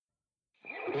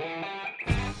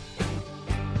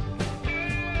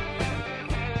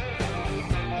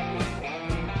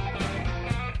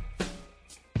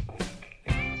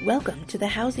Welcome to the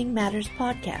Housing Matters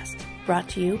Podcast, brought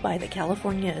to you by the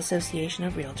California Association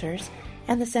of Realtors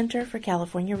and the Center for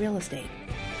California Real Estate.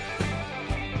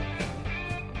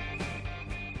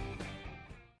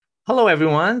 Hello,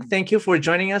 everyone. Thank you for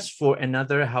joining us for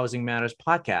another Housing Matters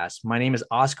podcast. My name is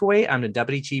Oscar Wei. I'm the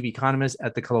Deputy Chief Economist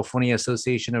at the California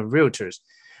Association of Realtors.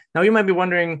 Now, you might be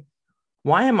wondering,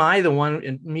 why am I the one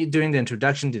doing the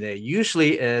introduction today?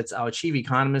 Usually, it's our Chief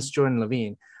Economist, Jordan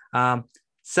Levine.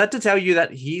 Sad to tell you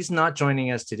that he's not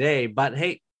joining us today, but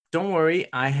hey, don't worry.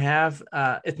 I have,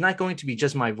 it's not going to be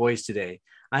just my voice today.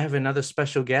 I have another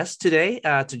special guest today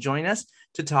to join us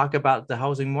to talk about the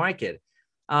housing market.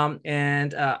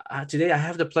 Today I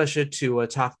have the pleasure to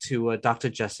talk to Dr.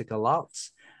 Jessica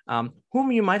Lotz,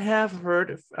 whom you might have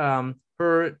heard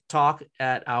her talk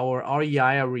at our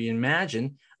REI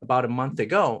Reimagine about a month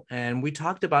ago. And we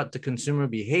talked about the consumer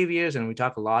behaviors, and we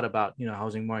talked a lot about,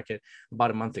 housing market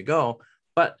about a month ago.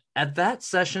 But at that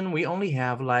session, we only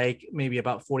have maybe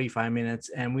about 45 minutes,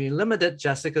 and we limited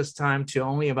Jessica's time to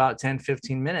only about 10,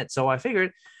 15 minutes. So I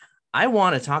figured I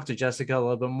want to talk to Jessica a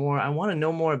little bit more. I want to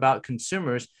know more about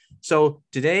consumers. So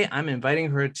today I'm inviting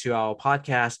her to our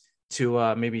podcast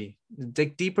to maybe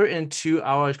dig deeper into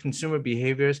our consumer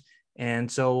behaviors.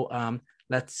 And so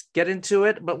let's get into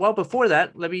it. But before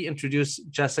that, let me introduce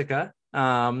Jessica.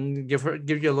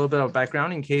 Give you a little bit of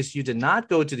background in case you did not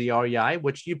go to the REI,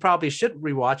 which you probably should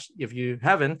rewatch if you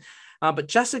haven't. But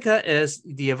Jessica is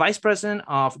the Vice President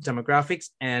of Demographics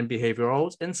and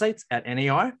Behavioral Insights at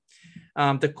NAR.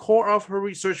 The core of her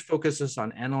research focuses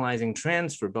on analyzing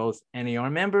trends for both NAR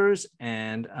members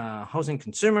and housing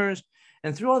consumers.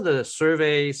 And through all the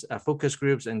surveys, focus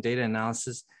groups, and data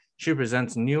analysis, she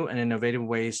presents new and innovative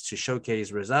ways to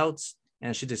showcase results.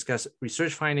 And she discussed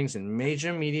research findings in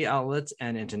major media outlets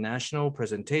and international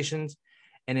presentations.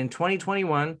 And in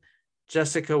 2021,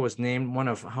 Jessica was named one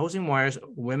of Housing Wire's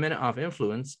Women of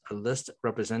Influence, a list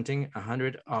representing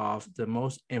 100 of the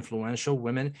most influential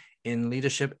women in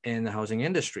leadership in the housing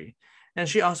industry. And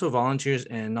she also volunteers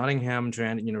in Nottingham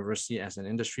Trent University as an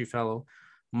industry fellow,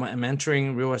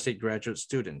 mentoring real estate graduate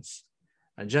students.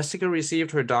 Jessica received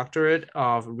her doctorate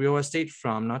of real estate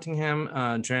from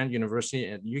Nottingham Trent University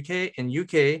in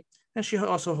UK, and she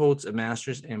also holds a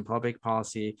master's in public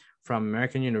policy from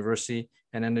American University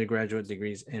and undergraduate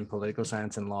degrees in political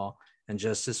science and law and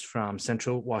justice from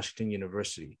Central Washington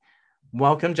University.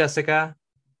 Welcome, Jessica.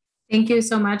 Thank you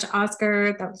so much,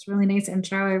 Oscar. That was a really nice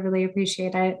intro. I really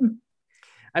appreciate it.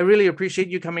 I really appreciate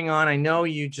you coming on. I know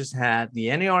you just had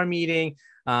the NAR meeting.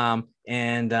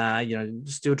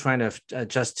 Still trying to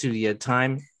adjust to the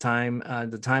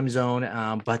time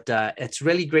zone. But it's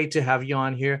really great to have you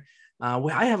on here.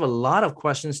 I have a lot of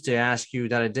questions to ask you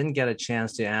that I didn't get a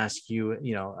chance to ask you,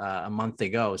 a month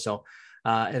ago. So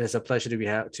it is a pleasure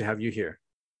to have you here.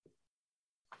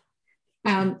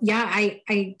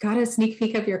 I got a sneak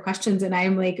peek of your questions, and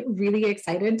I'm really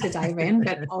excited to dive in,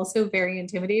 but also very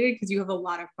intimidated because you have a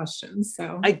lot of questions.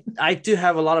 So I do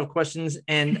have a lot of questions,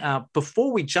 and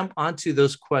before we jump onto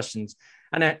those questions,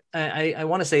 and I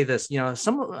want to say this,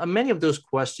 many of those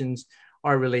questions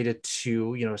are related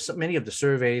to, so many of the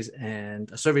surveys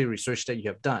and survey research that you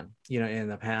have done, in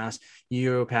the past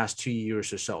 2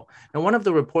 years or so. And one of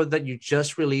the report that you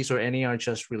just released, or NAR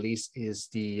just released, is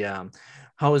the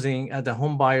the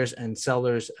home buyers and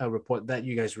sellers report that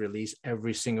you guys release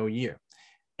every single year.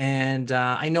 And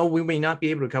I know we may not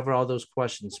be able to cover all those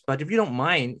questions, but if you don't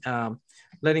mind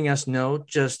letting us know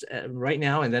just right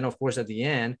now, and then of course at the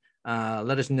end,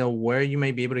 let us know where you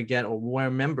may be able to get, or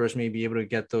where members may be able to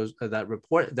get that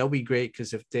report. That'll be great,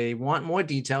 because if they want more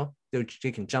detail, they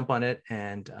can jump on it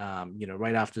and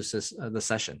right after the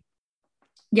session.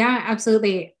 Yeah,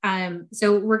 absolutely.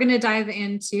 So we're going to dive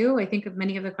into, I think, of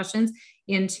many of the questions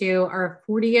into our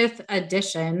 40th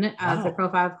edition of the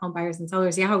Profile of Home Buyers and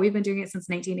Sellers. Yeah, we've been doing it since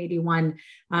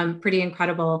 1981. Pretty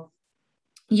incredible.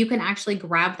 You can actually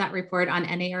grab that report on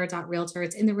nar.realtor.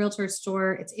 It's in the Realtor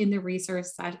store. It's in the research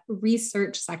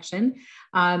section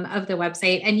of the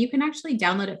website. And you can actually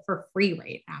download it for free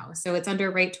right now. So it's under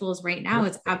Right Tools right now.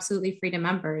 It's absolutely free to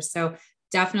members. So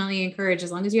definitely encourage,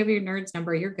 as long as you have your NERDS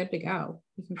number, you're good to go.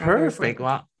 You can Perfect.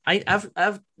 Well, I've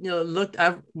read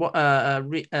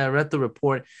the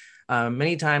report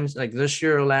many times, like this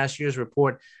year or last year's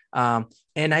report.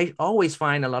 And I always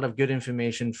find a lot of good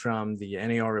information from the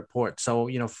NAR report. So,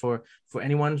 for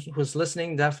anyone who's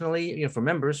listening, definitely, for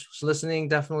members who's listening,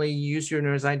 definitely use your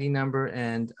NERDS ID number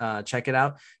and check it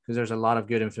out, because there's a lot of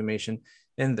good information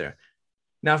in there.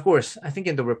 Now, of course, I think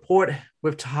in the report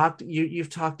you've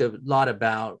talked a lot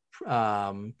about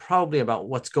probably about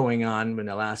what's going on in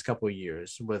the last couple of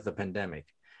years with the pandemic.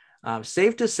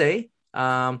 Safe to say,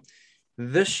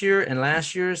 this year and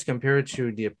last year's compared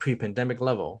to the pre-pandemic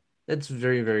level, it's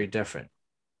very, very different.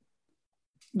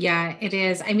 Yeah, it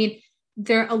is. I mean,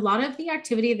 there a lot of the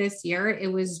activity this year,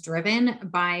 it was driven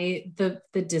by the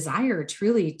desire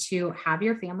truly to have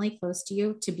your family close to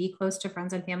you, to be close to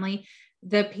friends and family.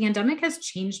 The pandemic has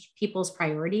changed people's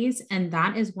priorities, and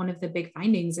that is one of the big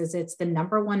findings. Is it's the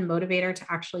number one motivator to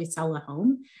actually sell a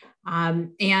home,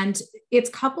 and it's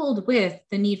coupled with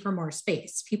the need for more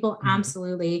space. People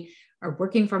absolutely are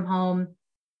working from home.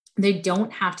 They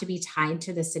don't have to be tied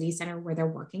to the city center where they're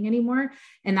working anymore.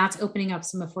 And that's opening up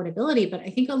some affordability. But I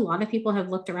think a lot of people have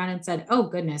looked around and said, oh,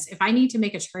 goodness, if I need to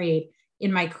make a trade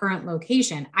in my current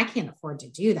location, I can't afford to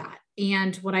do that.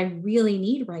 And what I really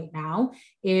need right now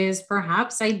is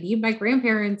perhaps I need my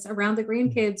grandparents around the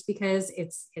grandkids because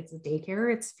it's a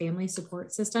daycare, it's family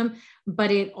support system,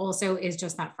 but it also is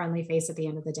just that friendly face at the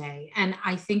end of the day. And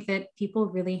I think that people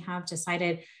really have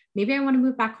decided, maybe I want to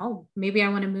move back home. Maybe I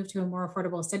want to move to a more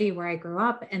affordable city where I grew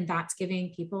up. And that's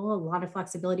giving people a lot of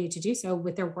flexibility to do so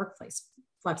with their workplace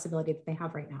flexibility that they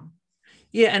have right now.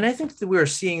 Yeah, and I think that we're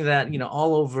seeing that,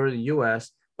 all over the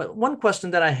U.S. But one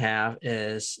question that I have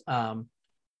is,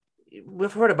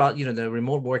 we've heard about, the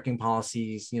remote working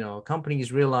policies.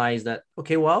 Companies realize that,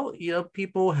 okay, well,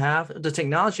 people have the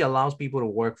technology allows people to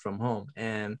work from home,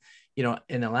 and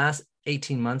in the last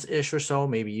 18 months ish or so,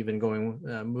 maybe even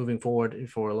moving forward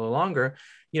for a little longer,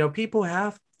 people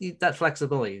have that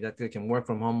flexibility that they can work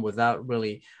from home without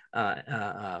really,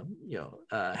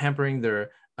 hampering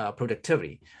their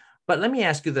productivity. But let me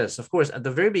ask you this. Of course, at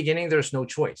the very beginning, there's no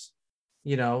choice.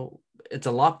 It's a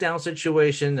lockdown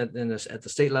situation at the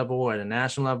state level or at a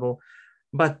national level.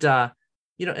 But,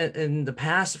 in the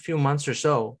past few months or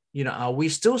so, are we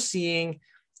still seeing,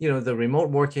 the remote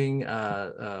working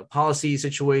policy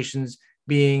situations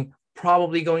being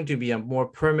probably going to be a more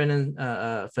permanent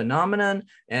phenomenon?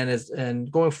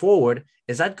 And going forward,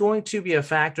 is that going to be a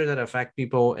factor that affect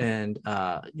people in,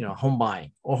 home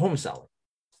buying or home selling?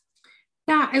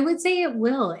 Yeah, I would say it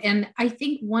will. And I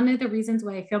think one of the reasons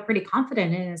why I feel pretty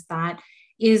confident in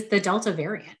is the Delta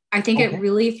variant. I think it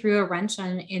really threw a wrench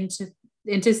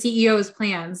into CEOs'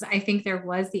 plans. I think there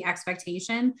was the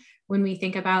expectation when we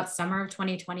think about summer of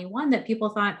 2021 that people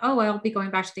thought, oh, I'll be going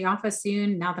back to the office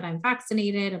soon. Now that I'm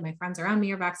vaccinated and my friends around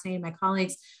me are vaccinated, my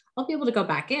colleagues, I'll be able to go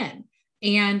back in.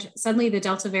 And suddenly the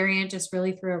Delta variant just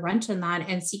really threw a wrench in that.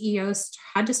 And CEOs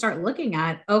had to start looking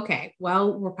at, okay,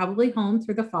 well, we're probably home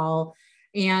through the fall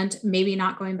and maybe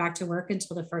not going back to work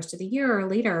until the first of the year or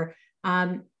later.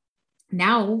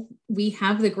 Now we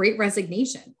have the great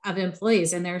resignation of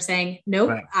employees and they're saying,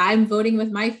 nope, right. I'm voting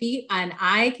with my feet and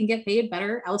I can get paid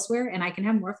better elsewhere and I can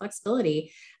have more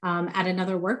flexibility at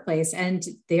another workplace. And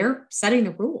they're setting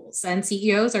the rules and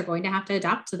CEOs are going to have to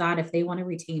adapt to that if they want to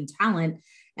retain talent.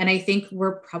 And I think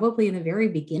we're probably in the very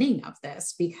beginning of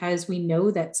this because we know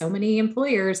that so many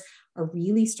employers are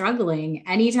really struggling.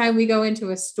 Anytime we go into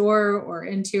a store or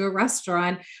into a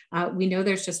restaurant, we know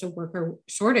there's just a worker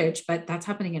shortage, but that's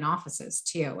happening in offices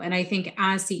too. And I think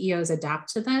as CEOs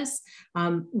adapt to this,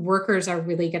 workers are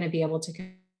really going to be able to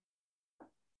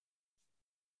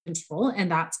control,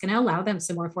 and that's going to allow them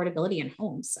some more affordability in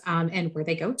homes and where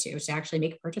they go to actually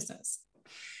make purchases.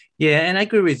 Yeah, and I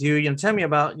agree with you. Tell me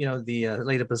about, the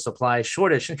labor supply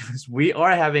shortage, because we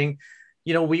are having,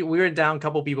 we're down a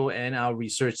couple people in our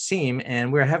research team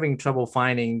and we're having trouble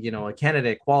finding,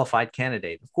 a qualified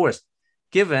candidate. Of course,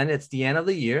 given it's the end of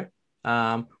the year,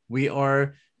 we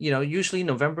are, usually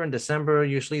November and December,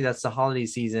 usually that's the holiday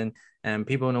season and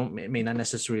people may not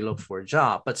necessarily look for a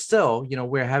job, but still,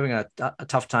 we're having a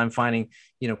tough time finding,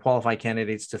 qualified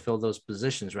candidates to fill those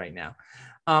positions right now.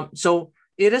 So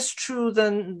it is true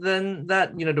then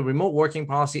that, the remote working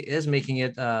policy is making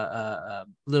it a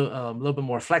little bit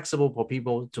more flexible for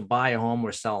people to buy a home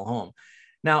or sell a home.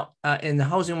 Now, in the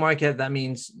housing market, that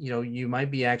means, you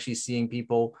might be actually seeing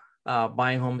people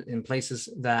buying homes in places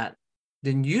that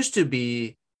didn't used to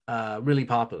be really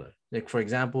popular. Like, for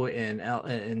example,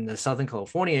 in the Southern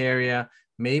California area,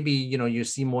 maybe, you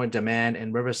see more demand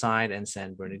in Riverside and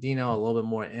San Bernardino, a little bit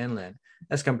more inland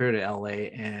as compared to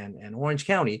LA and Orange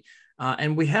County.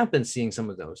 And we have been seeing some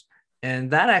of those,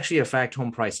 and that actually affect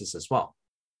home prices as well.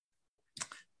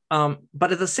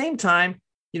 But at the same time,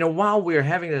 while we're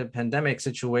having a pandemic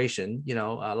situation,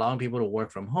 allowing people to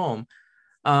work from home,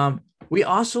 we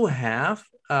also have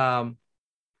a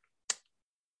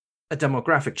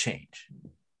demographic change,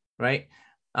 right?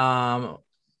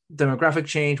 Demographic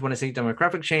change, when I say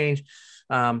demographic change,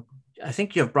 I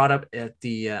think you have brought up at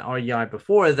the REI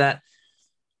before that,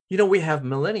 we have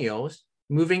millennials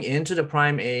moving into the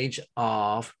prime age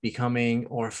of becoming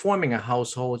or forming a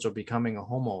household or becoming a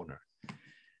homeowner.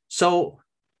 So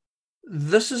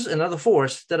this is another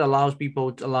force that allows the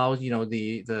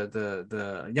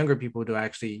younger people to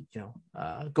actually,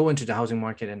 go into the housing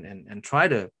market and try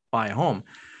to buy a home.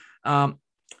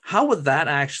 How would that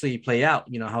actually play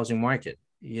out, housing market,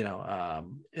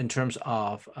 in terms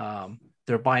of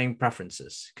their buying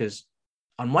preferences? Because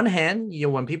on one hand,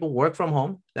 when people work from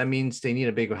home, that means they need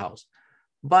a bigger house.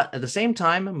 But at the same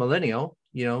time, a millennial,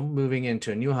 moving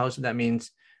into a new house, that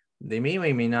means they may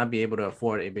or may not be able to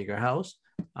afford a bigger house.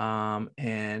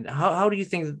 And how do you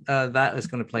think that is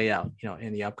going to play out,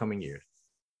 in the upcoming years?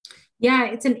 Yeah,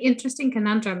 it's an interesting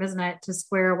conundrum, isn't it, to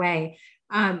square away?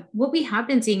 What we have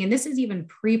been seeing, and this is even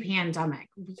pre-pandemic,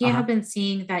 we have been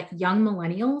seeing that young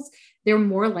millennials, they're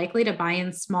more likely to buy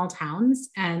in small towns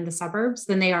and the suburbs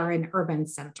than they are in urban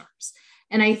centers.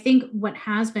 And I think what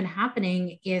has been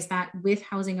happening is that with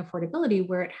housing affordability,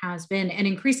 where it has been and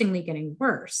increasingly getting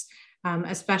worse,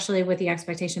 especially with the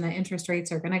expectation that interest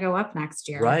rates are going to go up next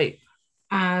year. Right.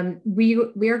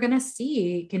 We are going to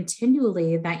see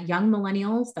continually that young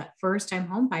millennials, that first-time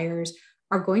home buyers,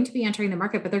 are going to be entering the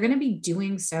market, but they're going to be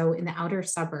doing so in the outer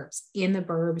suburbs, in the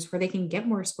burbs, where they can get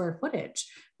more square footage,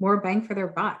 more bang for their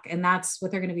buck. And that's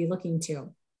what they're going to be looking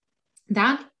to.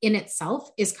 That in itself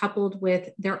is coupled with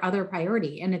their other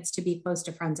priority, and it's to be close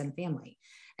to friends and family.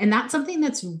 And that's something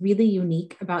that's really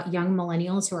unique about young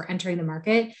millennials who are entering the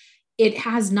market. It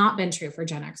has not been true for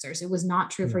Gen Xers. It was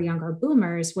not true for younger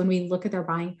boomers. When we look at their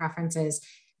buying preferences,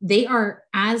 they are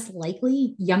as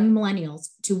likely, young millennials,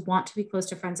 to want to be close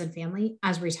to friends and family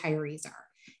as retirees are.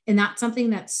 And that's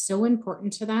something that's so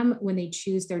important to them when they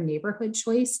choose their neighborhood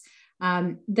choice,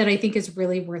 that I think is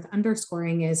really worth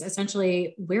underscoring is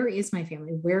essentially, where is my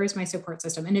family? Where is my support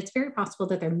system? And it's very possible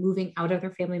that they're moving out of their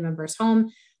family member's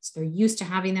home. So they're used to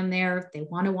having them there. They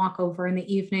want to walk over in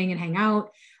the evening and hang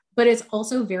out. But it's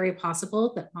also very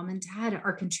possible that mom and dad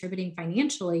are contributing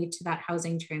financially to that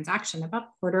housing transaction. About a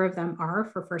quarter of them are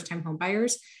for first-time home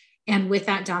buyers. And with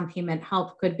that down payment,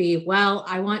 help could be, well,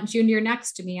 I want Junior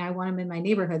next to me. I want him in my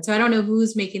neighborhood. So I don't know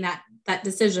who's making that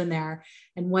decision there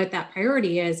and what that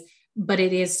priority is, but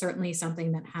it is certainly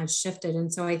something that has shifted.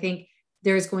 And so I think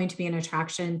there's going to be an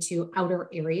attraction to outer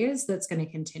areas that's going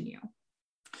to continue.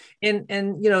 And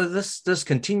this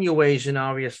continuation,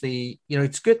 obviously,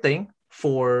 it's a good thing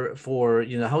for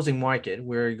the housing market.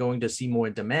 We're going to see more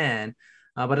demand,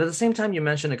 but at the same time, you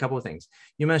mentioned a couple of things.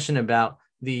 You mentioned about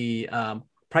the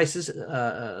prices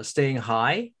staying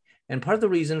high, and part of the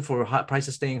reason for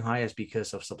prices staying high is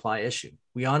because of supply issue.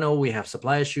 We all know we have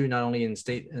supply issue not only in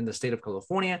the state of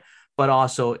California, but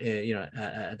also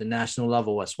at the national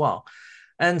level as well.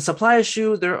 And supply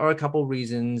issue, there are a couple of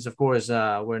reasons. Of course,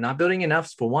 we're not building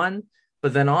enough for one,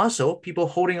 but then also people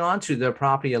holding on to their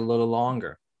property a little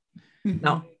longer. Mm-hmm.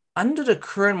 Now, under the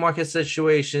current market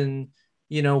situation,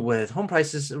 with home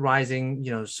prices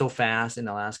rising, so fast in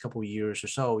the last couple of years or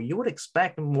so, you would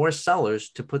expect more sellers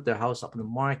to put their house up in the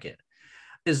market.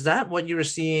 Is that what you're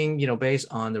seeing, based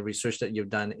on the research that you've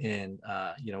done in,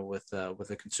 with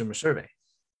a consumer survey?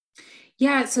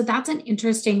 Yeah, so that's an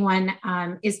interesting one,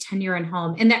 is tenure in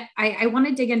home. And that I want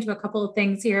to dig into a couple of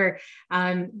things here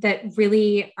that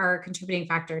really are contributing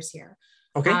factors here.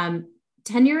 Okay.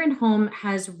 Tenure in home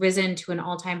has risen to an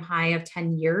all-time high of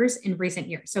 10 years in recent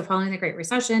years. So following the Great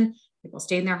Recession, people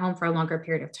stayed in their home for a longer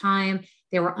period of time.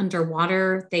 They were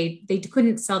underwater. They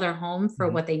couldn't sell their home for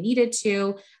what they needed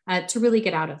to really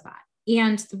get out of that.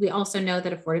 And we also know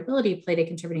that affordability played a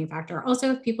contributing factor.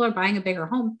 Also, if people are buying a bigger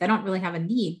home, they don't really have a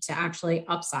need to actually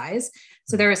upsize.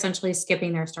 So they're essentially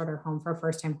skipping their starter home for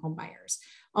first-time home buyers.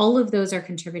 All of those are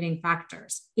contributing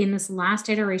factors. In this last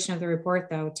iteration of the report,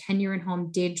 though, tenure in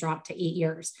home did drop to 8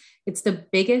 years. It's the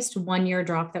biggest one-year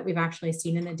drop that we've actually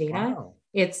seen in the data. Wow.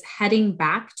 It's heading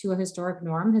back to a historic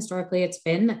norm. Historically, it's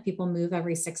been that people move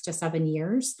every 6 to 7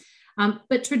 years.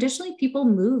 But traditionally, people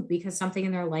move because something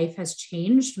in their life has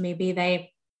changed. Maybe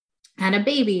they had a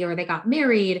baby or they got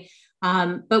married.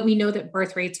 But we know that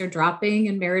birth rates are dropping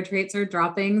and marriage rates are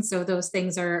dropping. So those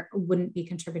things wouldn't be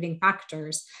contributing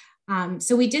factors.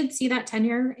 So we did see that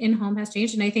tenure in home has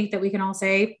changed. And I think that we can all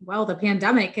say, well, the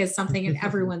pandemic is something in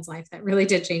everyone's life that really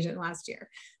did change it last year.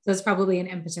 So it's probably an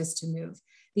impetus to move.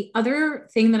 The other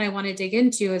thing that I want to dig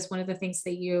into is one of the things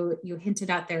that you hinted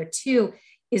at there too,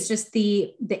 is just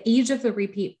the age of the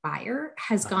repeat buyer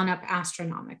has gone up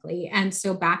astronomically. And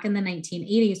so back in the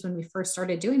 1980s, when we first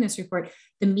started doing this report,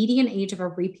 the median age of a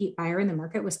repeat buyer in the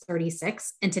market was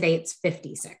 36. And today it's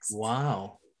 56.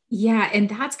 Wow. Yeah, and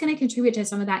that's going to contribute to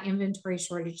some of that inventory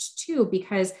shortage too,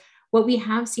 because what we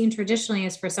have seen traditionally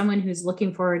is for someone who's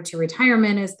looking forward to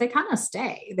retirement is they kind of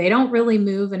stay. They don't really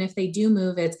move. And if they do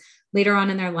move, it's later on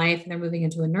in their life and they're moving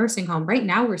into a nursing home. Right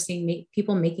now, we're seeing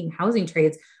people making housing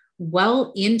trades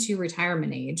well into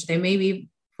retirement age. They may be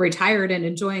retired and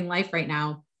enjoying life right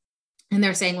now, and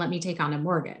they're saying, let me take on a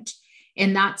mortgage.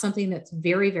 And that's something that's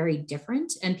very, very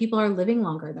different. And people are living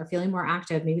longer. They're feeling more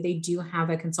active. Maybe they do have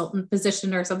a consultant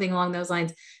position or something along those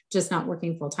lines, just not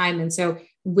working full time. And so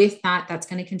with that, that's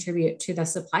going to contribute to the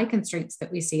supply constraints that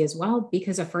we see as well,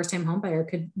 because a first-time home buyer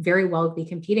could very well be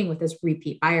competing with this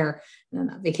repeat buyer and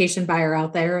that vacation buyer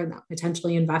out there and that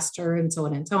potentially investor and so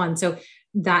on and so on. So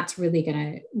that's really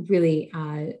going to really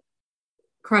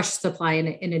crush supply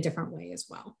in a different way as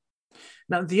well.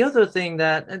 Now, the other thing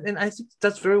that, and I think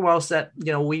that's very well said,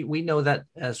 we know that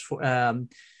as for,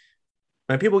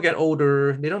 when people get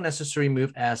older, they don't necessarily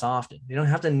move as often. They don't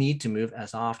have the need to move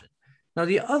as often. Now,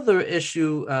 the other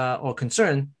issue or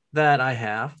concern that I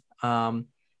have,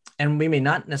 and we may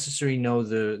not necessarily know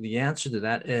the answer to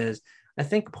that, is I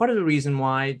think part of the reason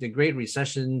why the Great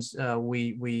Recessions,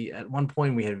 we at one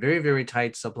point we had very, very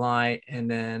tight supply, and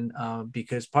then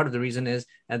because part of the reason is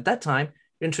at that time,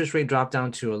 interest rate dropped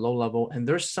down to a low level, and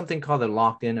there's something called the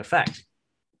locked-in effect,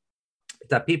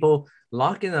 that people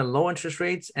lock in at low interest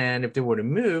rates, and if they were to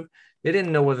move, they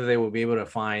didn't know whether they would be able to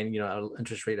find, an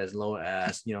interest rate as low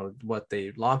as, what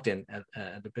they locked in at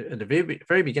the very,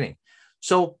 very beginning.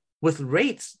 So with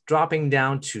rates dropping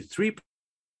down to 3.5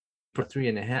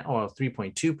 or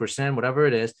 3.2%, whatever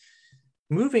it is,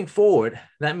 moving forward,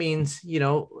 that means,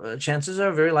 chances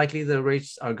are very likely the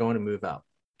rates are going to move up.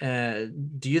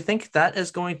 Do you think that is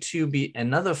going to be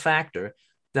another factor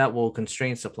that will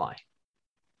constrain supply?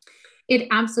 It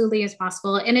absolutely is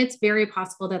possible. And it's very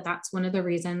possible that that's one of the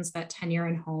reasons that tenure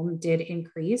in home did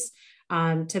increase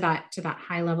to that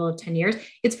high level of 10 years.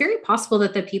 It's very possible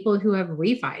that the people who have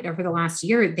refied over the last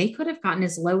year, they could have gotten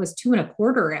as low as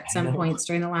 2.25% at some points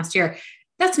during the last year.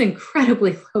 That's an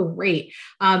incredibly low rate.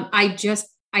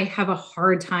 I have a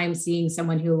hard time seeing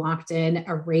someone who locked in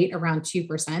a rate around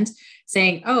 2%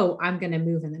 saying, oh, I'm going to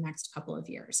move in the next couple of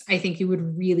years. I think you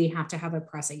would really have to have a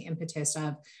pressing impetus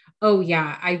of, oh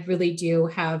yeah, I really do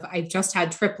I've just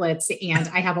had triplets and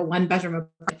I have a 1-bedroom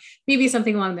apartment, maybe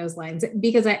something along those lines,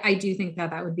 because I do think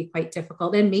that would be quite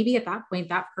difficult. And maybe at that point,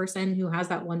 that person who has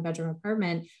that 1-bedroom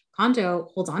apartment condo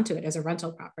holds onto it as a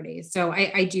rental property. So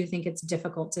I do think it's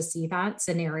difficult to see that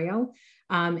scenario.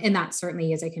 And that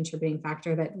certainly is a contributing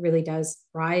factor that really does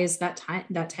rise that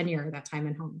tenure, that time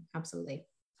in home. Absolutely.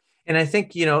 And I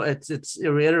think, it's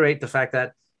reiterate the fact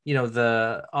that,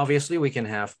 obviously we can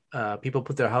have people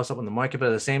put their house up on the market, but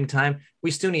at the same time,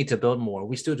 we still need to build more.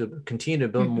 We still to continue to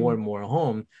build more and more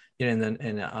home in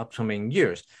the upcoming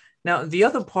years. Now, the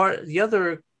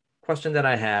other question that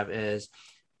I have is,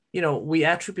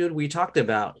 we talked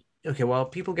about, okay, well,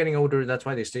 people getting older, that's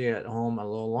why they stay at home a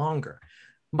little longer.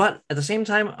 But at the same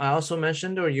time, I also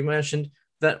mentioned, or you mentioned,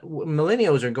 that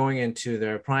millennials are going into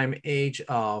their prime age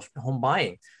of home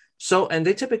buying. So, and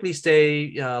they typically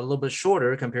stay a little bit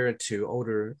shorter compared to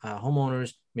older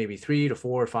homeowners, maybe 3 to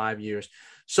 4 or 5 years.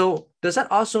 So does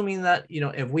that also mean that,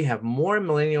 if we have more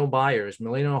millennial buyers,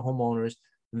 millennial homeowners,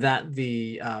 that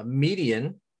the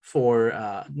median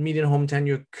for median home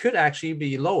tenure could actually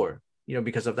be lower,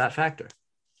 because of that factor?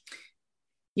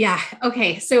 Yeah.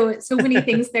 Okay. So many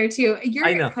things there too.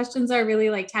 Your questions are really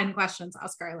like 10 questions,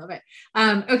 Oscar. I love it.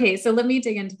 Okay. So let me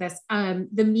dig into this.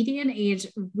 The median age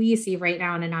we see right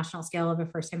now on a national scale of a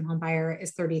first-time home buyer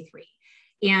is 33.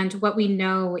 And what we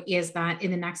know is that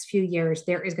in the next few years,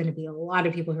 there is going to be a lot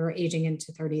of people who are aging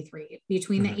into 33.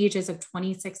 Between the ages of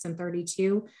 26 and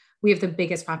 32, we have the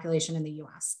biggest population in the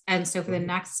US. And so for the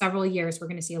next several years, we're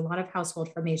going to see a lot of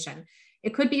household formation.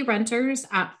 It could be renters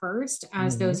at first,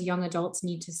 as those young adults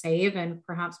need to save and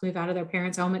perhaps move out of their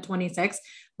parents' home at 26,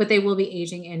 but they will be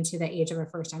aging into the age of a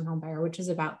first-time home buyer, which is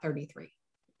about 33.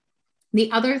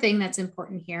 The other thing that's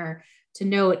important here to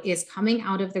note is coming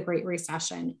out of the Great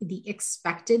Recession, the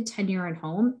expected tenure in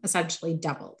home essentially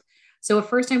doubled. So a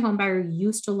first-time home buyer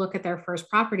used to look at their first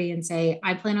property and say,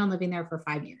 I plan on living there for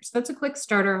 5 years. That's a quick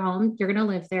starter home. You're going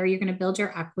to live there. You're going to build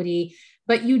your equity,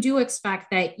 but you do expect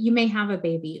that you may have a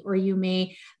baby or you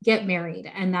may get married.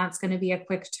 And that's going to be a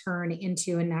quick turn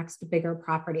into a next bigger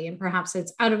property. And perhaps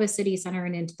it's out of a city center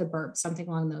and into the burbs, something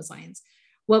along those lines.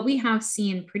 What we have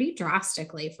seen pretty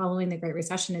drastically following the Great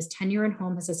Recession is tenure in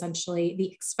home has essentially,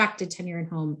 the expected tenure in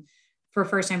home for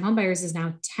first-time home buyers is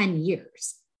now 10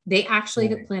 years. They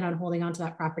actually plan on holding on to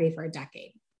that property for a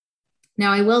decade.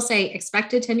 Now, I will say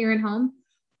expected tenure in home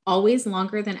always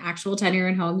longer than actual tenure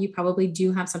in home. You probably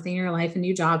do have something in your life, a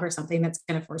new job or something that's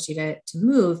going to force you to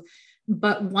move.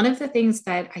 But one of the things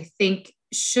that I think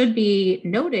should be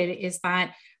noted is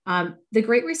that the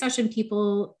Great Recession,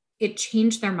 it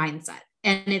changed their mindset.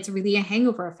 And it's really a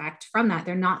hangover effect from that.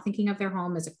 They're not thinking of their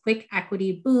home as a quick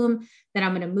equity boom that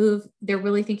I'm going to move. They're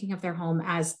really thinking of their home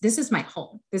as, this is my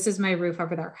home. This is my roof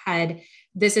over their head.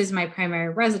 This is my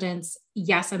primary residence.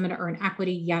 Yes, I'm going to earn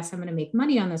equity. Yes, I'm going to make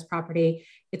money on this property.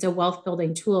 It's a wealth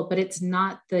building tool, but it's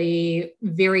not the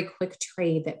very quick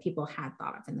trade that people had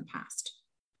thought of in the past.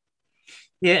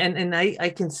 Yeah, and I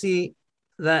can see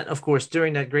that, of course,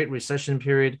 during that Great Recession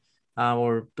period,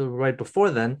 or right before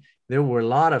then, there were a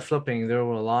lot of flipping. There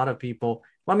were a lot of people.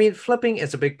 Well, I mean, flipping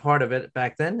is a big part of it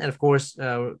back then, and of course,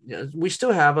 we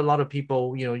still have a lot of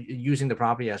people, using the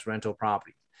property as rental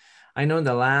property. I know in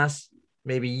the last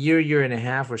maybe year and a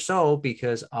half or so,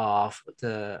 because of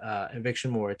the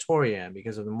eviction moratorium,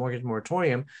 because of the mortgage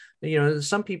moratorium,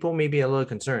 some people may be a little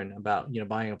concerned about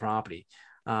buying a property.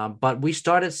 But we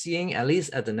started seeing, at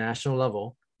least at the national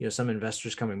level, some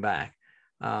investors coming back.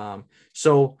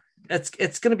 So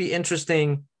it's going to be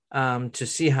interesting to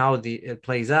see how it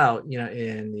plays out,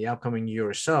 in the upcoming year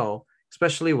or so,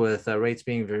 especially with rates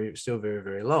being still very,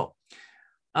 very low.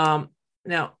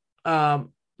 Now,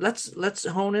 let's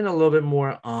hone in a little bit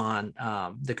more on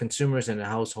the consumers and the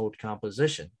household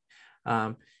composition.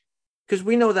 Because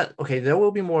we know that, okay, there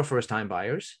will be more first-time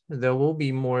buyers. There will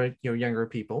be more, younger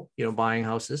people, buying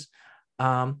houses.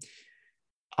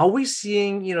 Are we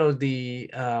seeing, the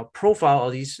profile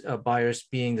of these buyers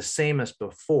being the same as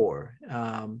before?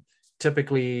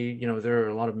 Typically, there are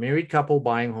a lot of married couple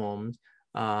buying homes.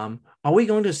 Are we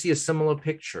going to see a similar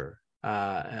picture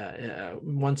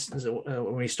once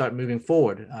when we start moving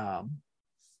forward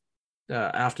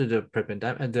after the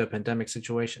pandemic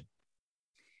situation?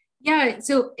 Yeah,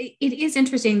 so it is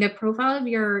interesting. The profile of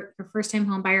your first-time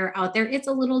home buyer out there, it's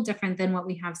a little different than what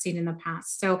we have seen in the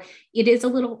past. So it is a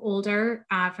little older.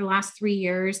 For the last 3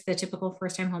 years, the typical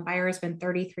first-time home buyer has been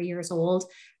 33 years old.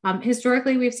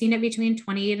 Historically, we've seen it between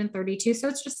 28 and 32, so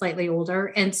it's just slightly older.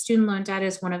 And student loan debt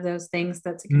is one of those things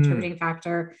that's a contributing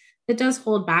factor that does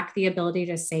hold back the ability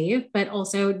to save, but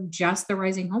also just the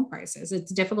rising home prices.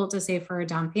 It's difficult to save for a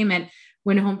down payment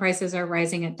when home prices are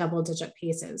rising at double-digit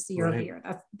paces year over year.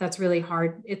 That's really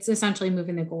hard. It's essentially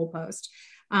moving the goalpost.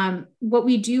 What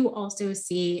we do also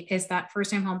see is that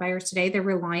first-time home buyers today, they're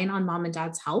relying on mom and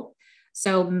dad's help.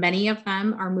 So many of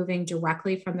them are moving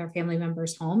directly from their family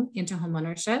member's home into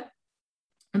homeownership.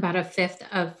 About a fifth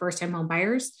of first-time home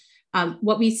buyers.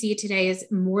 What we see today is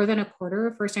more than a quarter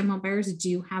of first-time home buyers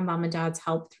do have mom and dad's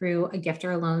help through a gift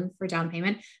or a loan for down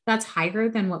payment. That's higher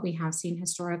than what we have seen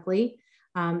historically.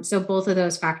 So both of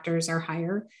those factors are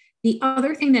higher. The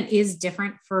other thing that is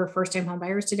different for first-time home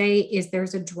buyers today is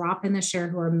there's a drop in the share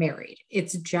who are married.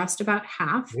 It's just about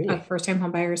half of first-time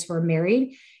home buyers who are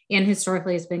married, and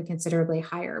historically it's been considerably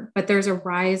higher. But there's a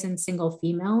rise in single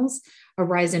females, a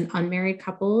rise in unmarried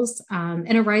couples,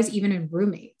 and a rise even in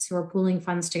roommates who are pooling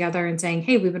funds together and saying,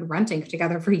 hey, we've been renting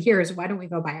together for years. Why don't we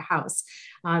go buy a house?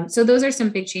 So those are some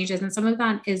big changes. And some of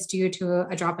that is due to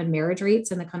a drop in marriage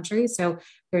rates in the country. So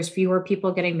there's fewer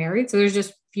people getting married. So there's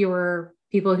just fewer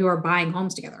people who are buying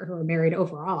homes together who are married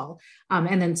overall.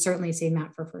 And then certainly seeing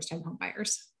that for first-time home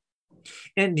buyers.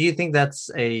 And do you think that's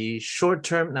a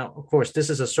short-term? Now, of course, this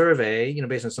is a survey,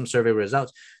 based on some survey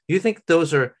results. Do you think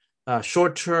those are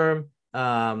short-term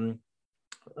phenomenon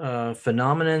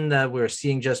that we're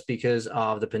seeing just because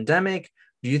of the pandemic?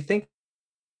 Do you think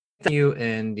you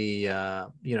in the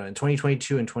in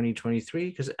 2022 and 2023?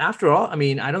 Because after all, I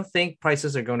mean, I don't think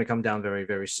prices are going to come down very,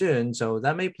 very soon. So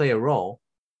that may play a role.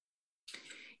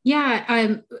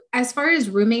 Yeah. As far as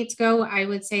roommates go, I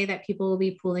would say that people will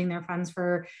be pooling their funds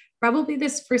for probably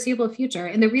this foreseeable future.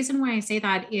 And the reason why I say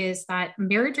that is that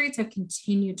marriage rates have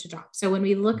continued to drop. So when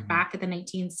we look back at the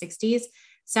 1960s,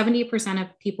 70%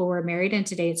 of people were married, and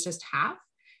today it's just half.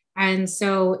 And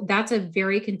so that's a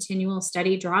very continual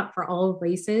steady drop for all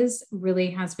races,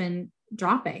 really has been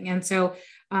dropping. And so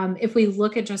if we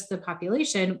look at just the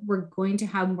population, we're going to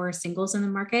have more singles in the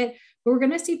market, but we're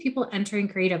going to see people entering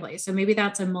creatively. So maybe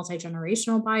that's a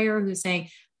multi-generational buyer who's saying,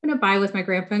 I'm going to buy with my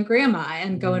grandpa and grandma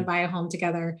and go and buy a home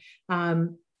together.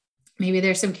 Maybe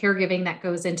there's some caregiving that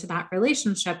goes into that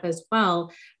relationship as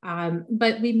well.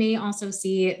 But we may also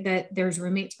see that there's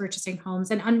roommates purchasing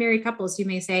homes and unmarried couples who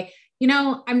may say,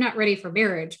 I'm not ready for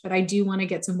marriage, but I do want to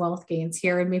get some wealth gains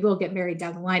here, and maybe we'll get married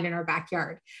down the line in our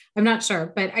backyard. I'm not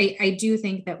sure, but I do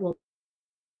think that we'll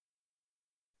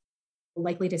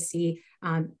likely to see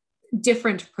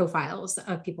different profiles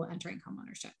of people entering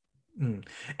homeownership. Mm.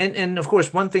 And of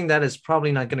course, one thing that is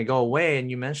probably not going to go away, and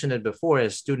you mentioned it before,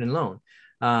 is student loan.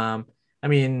 I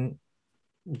mean,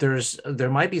 there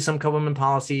might be some government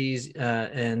policies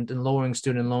and lowering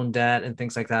student loan debt and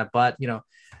things like that, but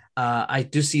I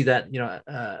do see that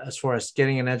as far as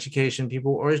getting an education,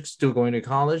 people are still going to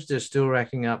college, they're still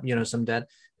racking up some debt,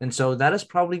 and so that is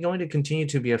probably going to continue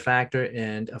to be a factor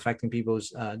in affecting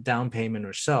people's down payment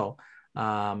or so.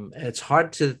 It's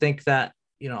hard to think that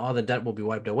all the debt will be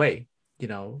wiped away,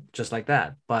 just like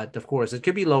that. But of course, it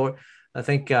could be lower. I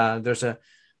think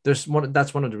there's one,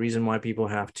 that's one of the reasons why people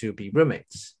have to be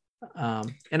roommates.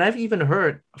 And I've even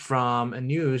heard from a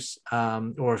news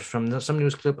or from some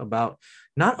news clip about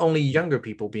not only younger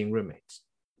people being roommates,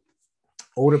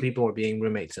 older people are being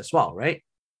roommates as well, right?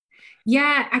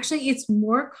 Yeah, actually, it's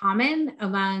more common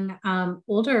among the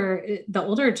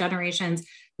older generations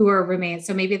who are roommates.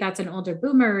 So maybe that's an older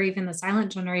boomer or even the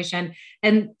silent generation.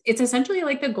 And it's essentially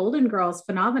like the Golden Girls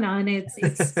phenomenon.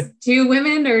 It's two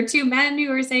women or two men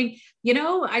who are saying,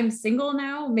 I'm single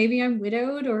now, maybe I'm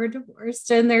widowed or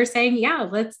divorced. And they're saying, yeah,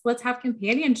 let's have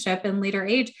companionship in later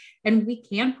age. And we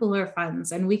can pool our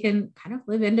funds and we can kind of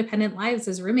live independent lives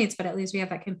as roommates, but at least we have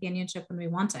that companionship when we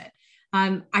want it.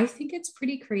 I think it's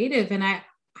pretty creative, and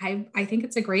I think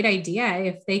it's a great idea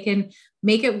if they can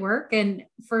make it work. And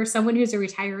for someone who's a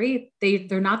retiree,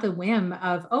 they're not the whim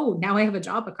of, oh, now I have a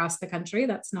job across the country.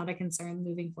 That's not a concern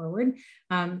moving forward.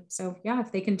 So yeah,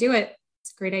 if they can do it,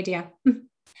 it's a great idea.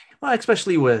 Well,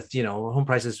 especially with home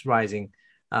prices rising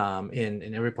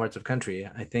in every parts of country,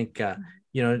 I think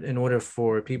in order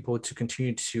for people to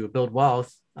continue to build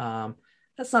wealth,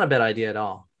 that's not a bad idea at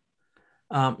all.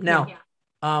 Now. Yeah.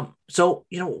 So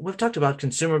we've talked about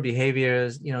consumer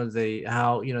behaviors,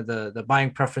 the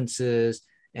buying preferences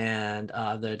and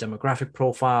the demographic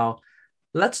profile.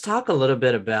 Let's talk a little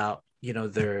bit about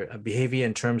their behavior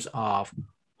in terms of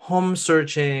home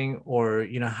searching, or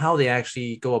how they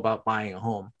actually go about buying a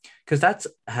home, because that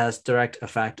has direct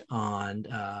effect on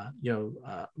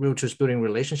realtors building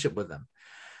relationship with them.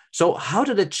 So how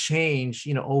did it change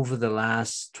over the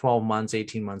last 12 months,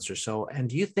 18 months or so, and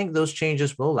do you think those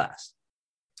changes will last?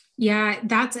 Yeah,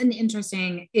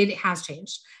 it has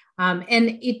changed.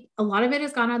 And a lot of it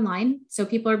has gone online. So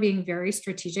people are being very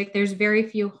strategic. There's very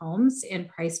few homes in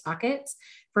price buckets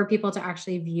for people to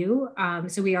actually view.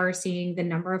 So we are seeing the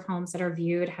number of homes that are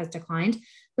viewed has declined,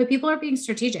 but people are being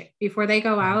strategic before they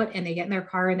go out and they get in their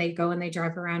car and they go and they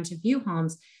drive around to view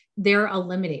homes. They're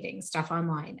eliminating stuff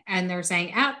online and they're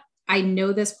saying, I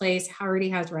know this place already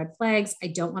has red flags. I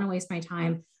don't want to waste my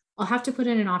time. I'll have to put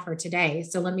in an offer today.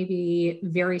 So let me be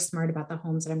very smart about the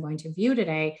homes that I'm going to view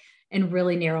today and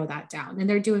really narrow that down. And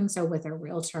they're doing so with a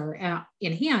realtor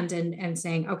in hand and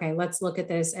saying, okay, let's look at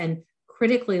this and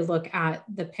critically look at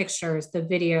the pictures, the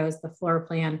videos, the floor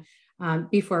plan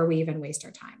before we even waste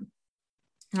our time.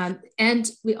 And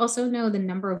we also know the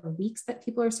number of weeks that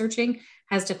people are searching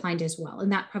has declined as well.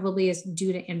 And that probably is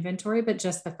due to inventory, but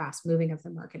just the fast moving of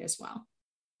the market as well.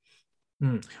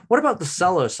 What about the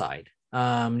seller side?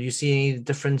 Do you see any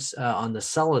difference on the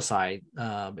seller side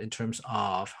in terms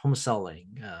of home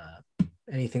selling?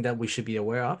 Anything that we should be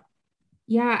aware of?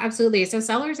 Yeah, absolutely. So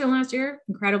sellers in last year,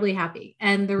 incredibly happy.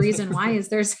 And the reason why is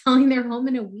they're selling their home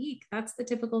in a week. That's the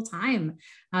typical time.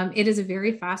 It is a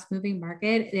very fast moving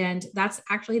market. And that's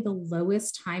actually the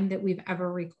lowest time that we've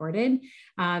ever recorded,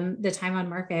 the time on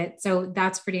market. So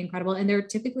that's pretty incredible. And they're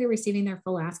typically receiving their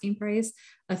full asking price.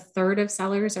 A third of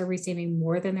sellers are receiving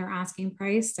more than their asking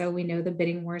price. So we know the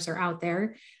bidding wars are out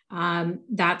there.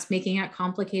 That's making it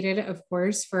complicated, of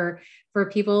course, for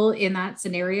people in that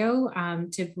scenario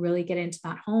to really get into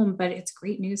that home. But it's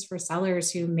great news for sellers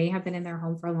who may have been in their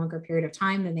home for a longer period of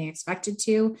time than they expected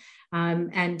to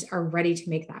and are ready to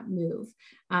make that move.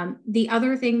 The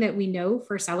other thing that we know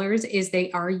for sellers is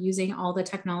they are using all the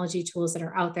technology tools that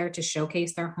are out there to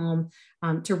showcase their home,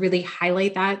 to really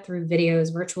highlight that through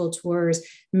videos, virtual tours,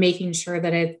 making sure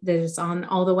that it is on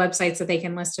all the websites that they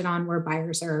can list it on where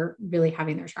buyers are really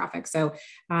having their traffic. So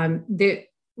the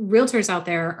realtors out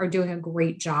there are doing a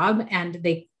great job, and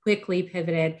they quickly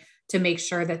pivoted to make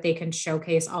sure that they can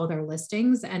showcase all their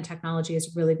listings, and technology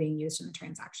is really being used in the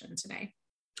transaction today.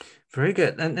 Very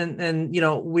good. And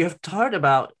we have talked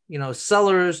about,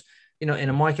 sellers, in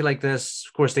a market like this,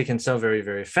 of course, they can sell very,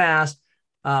 very fast.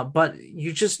 But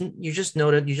you just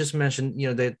mentioned,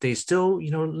 that they still,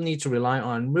 need to rely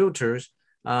on realtors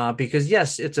because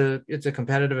yes, it's a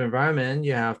competitive environment.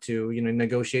 You have to,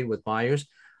 negotiate with buyers.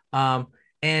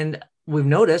 And we've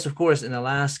noticed, of course, in the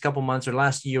last couple months or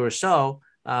last year or so,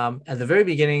 at the very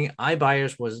beginning,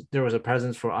 there was a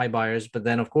presence for iBuyers, but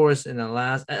then of course in the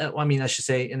last, I should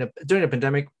say during the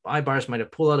pandemic, iBuyers might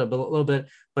have pulled out a little bit,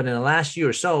 but in the last year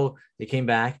or so, they came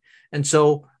back. And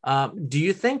so, do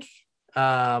you think,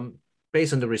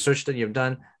 based on the research that you've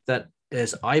done, that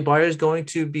is iBuyers going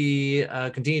to be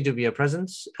continue to be a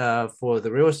presence for the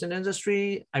real estate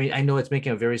industry? I mean, I know it's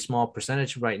making a very small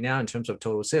percentage right now in terms of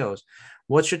total sales.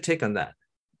 What's your take on that?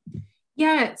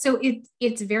 Yeah, so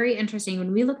it's very interesting.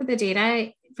 When we look at the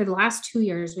data for the last 2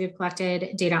 years, we've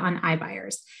collected data on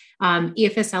iBuyers.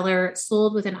 If a seller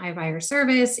sold with an iBuyer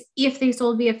service, if they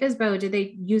sold via FSBO, did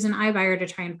they use an iBuyer to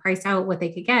try and price out what they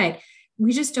could get?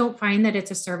 We just don't find that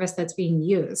it's a service that's being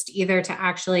used either to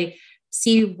actually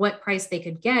see what price they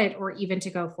could get or even to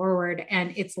go forward.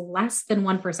 And it's less than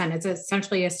 1%. It's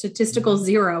essentially a statistical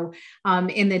zero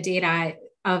in the data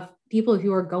of people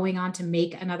who are going on to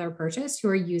make another purchase who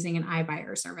are using an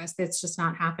iBuyer service. That's just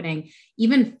not happening.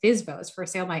 Even FSBOs, for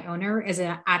sale by owner, is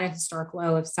at a historic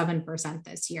low of 7%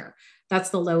 this year. That's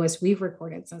the lowest we've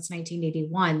recorded since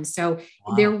 1981. So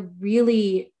They're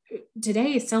really,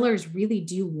 today, sellers really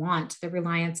do want the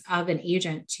reliance of an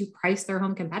agent to price their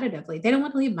home competitively. They don't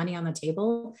want to leave money on the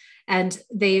table, and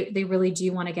they really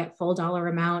do want to get full dollar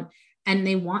amount, and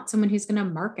they want someone who's going to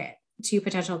market to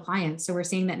potential clients. So we're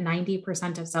seeing that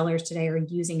 90% of sellers today are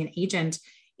using an agent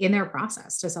in their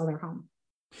process to sell their home.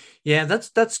 Yeah,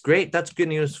 that's great. That's good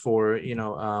news for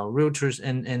realtors,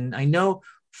 and I know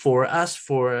for us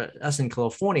in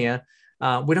California,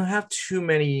 we don't have too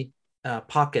many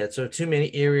pockets or too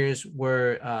many areas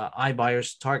where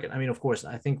iBuyers target. I mean, of course,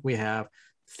 I think we have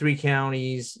 3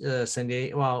 counties: San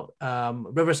Diego,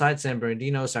 Riverside, San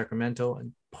Bernardino, Sacramento,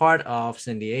 and part of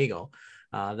San Diego.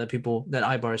 That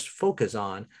iBuyers focus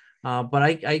on, but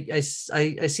I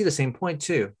see the same point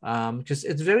too, because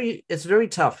it's very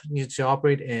tough to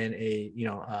operate in a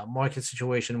market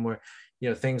situation where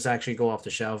things actually go off the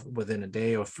shelf within a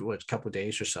day or a couple of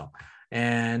days or so,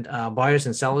 and buyers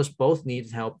and sellers both need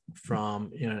help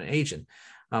from an agent,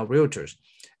 realtors,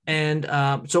 and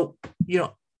so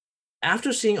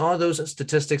after seeing all those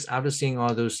statistics, after seeing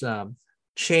all those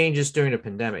changes during the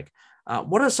pandemic.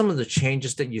 What are some of the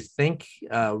changes that you think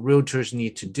realtors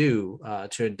need to do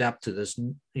to adapt to this,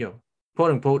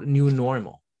 quote unquote, new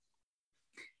normal?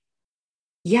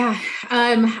 Yeah,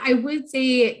 I would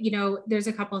say, there's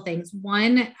a couple of things.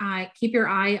 One, keep your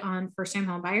eye on first-time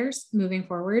home buyers moving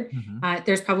forward. Mm-hmm.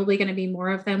 There's probably going to be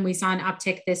more of them. We saw an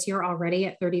uptick this year already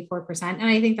at 34%. And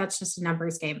I think that's just a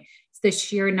numbers game. It's the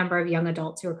sheer number of young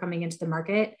adults who are coming into the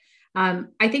market.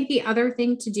 I think the other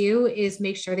thing to do is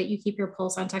make sure that you keep your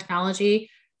pulse on technology.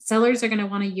 Sellers are going to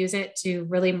want to use it to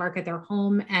really market their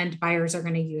home, and buyers are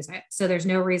going to use it. So there's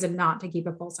no reason not to keep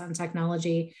a pulse on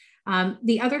technology.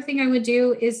 The other thing I would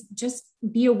do is just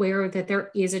be aware that there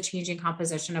is a changing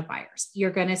composition of buyers.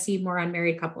 You're going to see more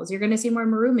unmarried couples. You're going to see more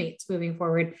roommates moving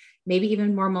forward, maybe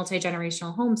even more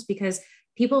multi-generational homes, because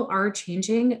people are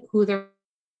changing who they're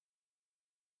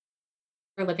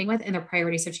living with, and their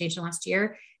priorities have changed in the last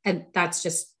year. And that's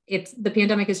just, the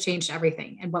pandemic has changed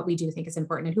everything and what we do think is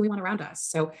important and who we want around us.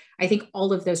 So I think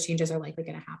all of those changes are likely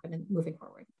going to happen and moving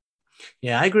forward.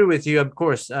 Yeah, I agree with you. Of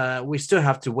course, we still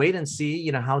have to wait and see,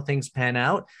 how things pan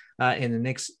out in the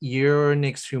next year,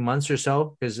 next few months or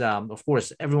so, because of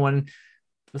course, everyone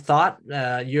thought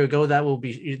a year ago that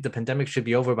the pandemic should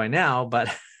be over by now, but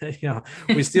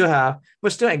we're still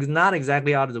not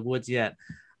exactly out of the woods yet.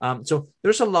 So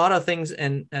there's a lot of things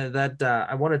that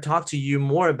I want to talk to you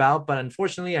more about, but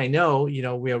unfortunately, I know,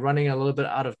 we are running a little bit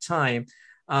out of time.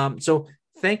 So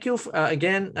thank you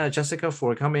again, Jessica,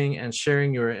 for coming and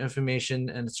sharing your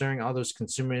information and sharing all those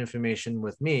consumer information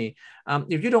with me.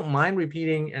 If you don't mind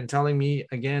repeating and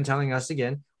telling us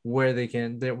again where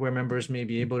members may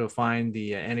be able to find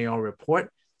the NAR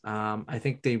report. I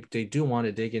think they do want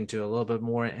to dig into a little bit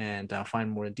more and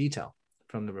find more detail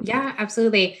from the report. Yeah,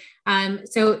 absolutely.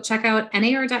 So check out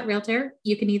nar.realtor.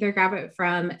 You can either grab it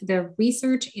from the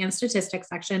research and statistics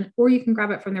section, or you can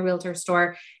grab it from the realtor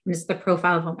store, and it's the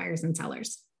profile of home buyers and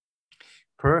sellers.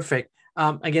 Perfect.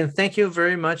 Again, thank you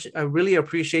very much. I really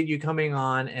appreciate you coming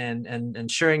on and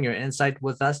sharing your insight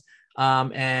with us.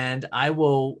 And I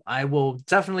will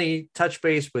definitely touch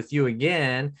base with you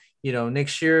again,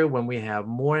 next year when we have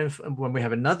when we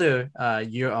have another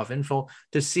year of info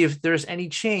to see if there's any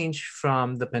change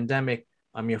from the pandemic.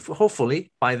 I mean,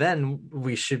 hopefully by then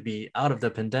we should be out of the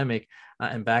pandemic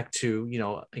and back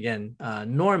to, again,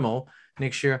 normal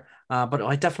next year. But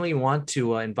I definitely want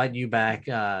to invite you back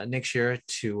next year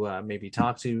to maybe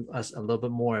talk to us a little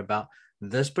bit more about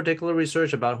this particular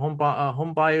research about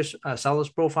home buyers sellers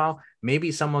profile,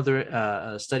 maybe some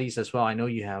other studies as well. I know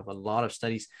you have a lot of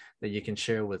studies that you can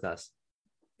share with us.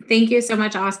 Thank you so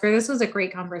much, Oscar. This was a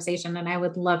great conversation, and I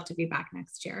would love to be back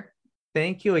next year.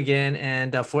 Thank you again.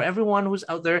 And for everyone who's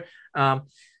out there,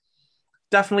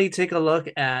 definitely take a look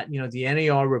at the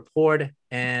NAR report.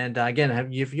 And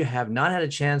again, if you have not had a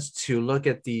chance to look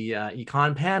at the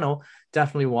econ panel,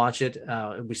 definitely watch it.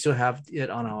 We still have it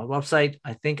on our website.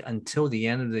 I think until the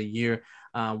end of the year,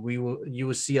 you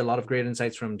will see a lot of great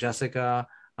insights from Jessica,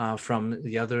 from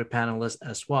the other panelists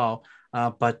as well.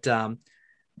 But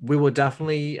we will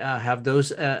definitely have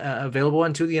those available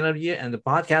until the end of the year. And the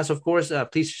podcast, of course,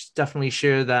 please definitely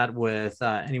share that with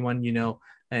anyone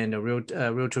and the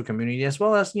realtor community, as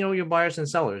well as your buyers and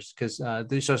sellers, because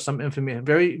these are some information,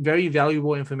 very, very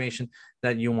valuable information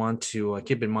that you want to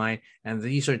keep in mind, and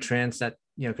these are trends that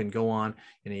can go on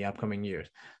in the upcoming years.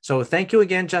 So thank you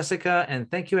again, Jessica, and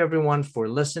thank you everyone for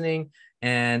listening.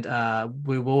 And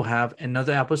we will have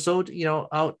another episode,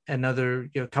 out another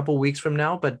couple weeks from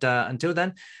now. But until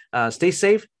then, stay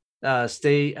safe,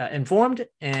 stay informed,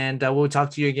 and we'll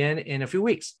talk to you again in a few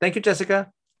weeks. Thank you, Jessica.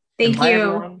 Thank you. Bye,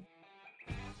 everyone.